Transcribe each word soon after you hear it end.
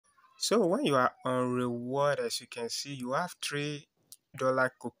So when you are on reward, as you can see, you have $3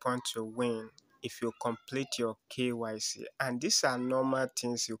 coupon to win if you complete your KYC. And these are normal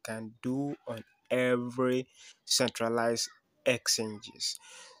things you can do on every centralized exchanges.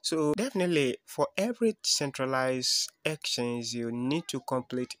 So definitely for every centralized exchange, you need to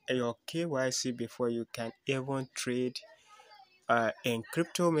complete your KYC before you can even trade in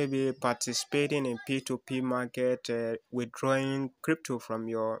crypto, maybe participating in P2P market, withdrawing crypto from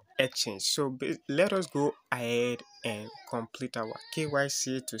your exchange. So let us go ahead and complete our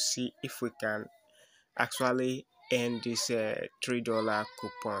KYC to see if we can actually earn this $3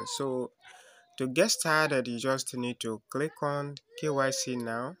 coupon. So to get started, you just need to click on KYC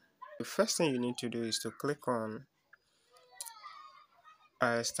now. The first thing you need to do is to click on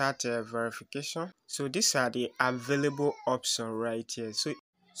start verification. So these are the available options right here.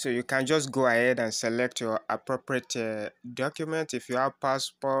 So you can just go ahead and select your appropriate document. If you have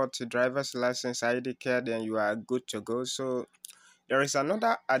passport, driver's license, ID card, then you are good to go. So there is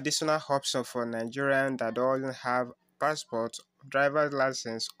another additional option for Nigerian that doesn't have passport, driver's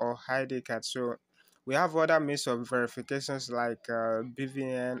license, or ID card. So we have other means of verifications like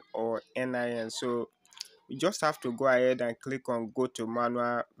BVN or NIN. So you just have to go ahead and click on go to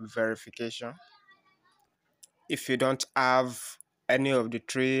manual verification. If you don't have any of the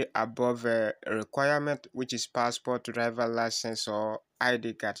three above requirement, which is passport, driver license, or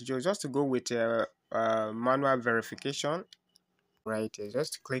ID card, you just to go with manual verification. Right here,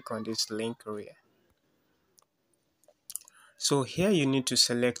 just click on this link here. So here you need to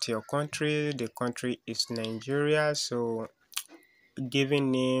select your country. The country is Nigeria. So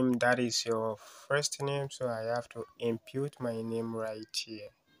given name, that is your first name. So I have to input my name right here.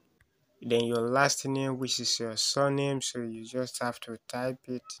 Then your last name, which is your surname, so you just have to type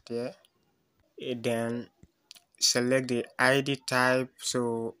it there. Then select the ID type,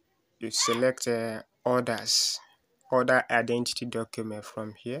 so you select other identity document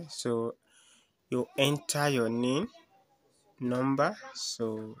from here. So you enter your name, number,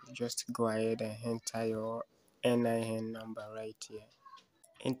 so just go ahead and enter your NIN number right here.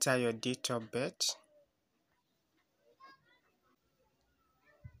 Enter your date of birth,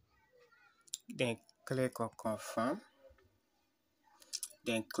 then click on confirm,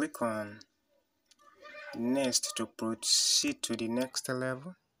 then click on next to proceed to the next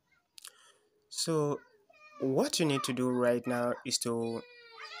level. So what you need to do right now is to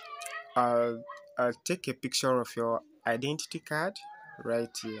uh, take a picture of your identity card right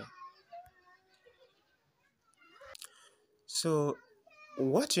here. So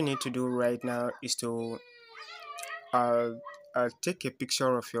what you need to do right now is to uh, take a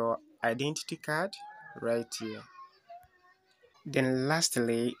picture of your identity card right here. Then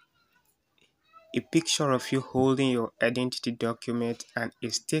lastly, a picture of you holding your identity document and a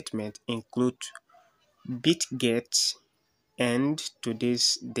statement include bitget and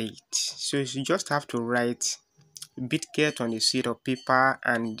today's date. So you just have to write bitget on a sheet of paper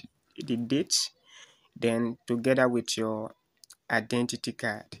and the date, then together with your identity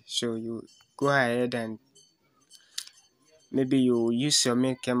card. So you go ahead and maybe you use your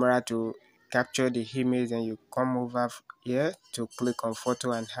main camera to capture the image, and you come over here to click on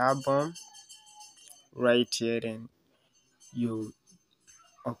photo and album right here, then you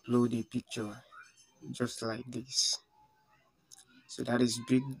upload a picture just like this. So that is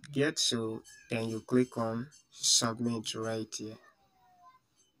bitget. So then you click on submit right here.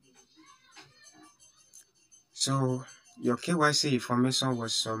 So your KYC information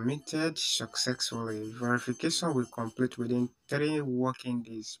was submitted successfully. Verification will complete within 3 working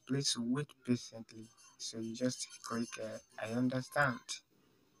days. Please wait patiently. So you just click I understand.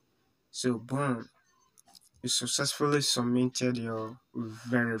 So boom, you successfully submitted your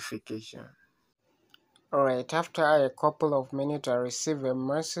verification. Alright, after a couple of minutes, I received a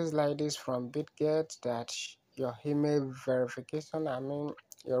message like this from bitget that your email verification,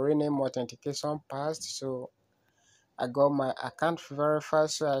 your rename authentication passed. So I got my account verified,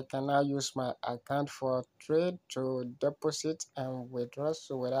 so I can now use my account for trade to deposit and withdraw,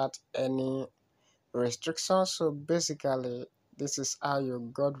 so without any restrictions. So basically, this is how you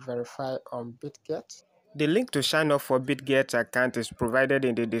got verified on bitget. The link to sign up for bitget account is provided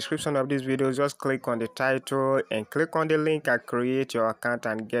in the description of this video. Just click on the title and click on the link and create your account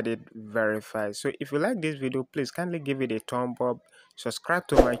and get it verified. So if you like this video, please kindly give it a thumb up. Subscribe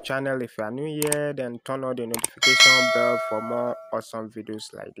to my channel if you are new here, then turn on the notification bell for more awesome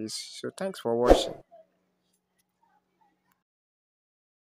videos like this. So thanks for watching.